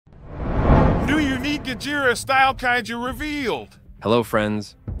unique Godzilla-style kaiju revealed. Hello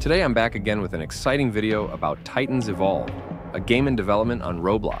friends, today I'm back again with an exciting video about Titans Evolve, a game in development on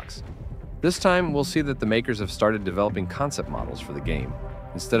Roblox. This time we'll see that the makers have started developing concept models for the game,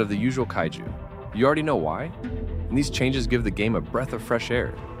 instead of the usual kaiju. You already know why? And these changes give the game a breath of fresh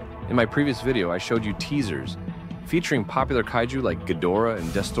air. In my previous video I showed you teasers, featuring popular kaiju like Ghidorah and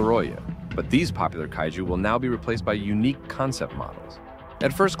Destoroyah, but these popular kaiju will now be replaced by unique concept models.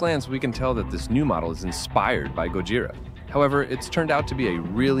 At first glance we can tell that this new model is inspired by Gojira. However, it's turned out to be a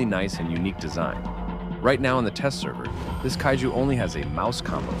really nice and unique design. Right now on the test server, this kaiju only has a mouse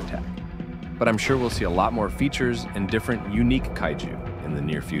combo attack. But I'm sure we'll see a lot more features and different unique kaiju in the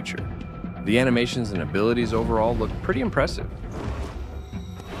near future. The animations and abilities overall look pretty impressive.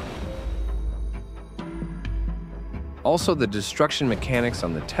 Also, the destruction mechanics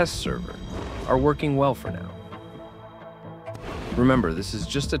on the test server are working well for now. Remember, this is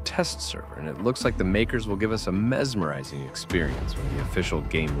just a test server, and it looks like the makers will give us a mesmerizing experience when the official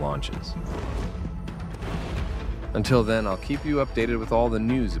game launches. Until then, I'll keep you updated with all the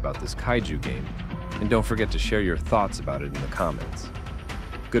news about this kaiju game, and don't forget to share your thoughts about it in the comments.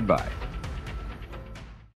 Goodbye.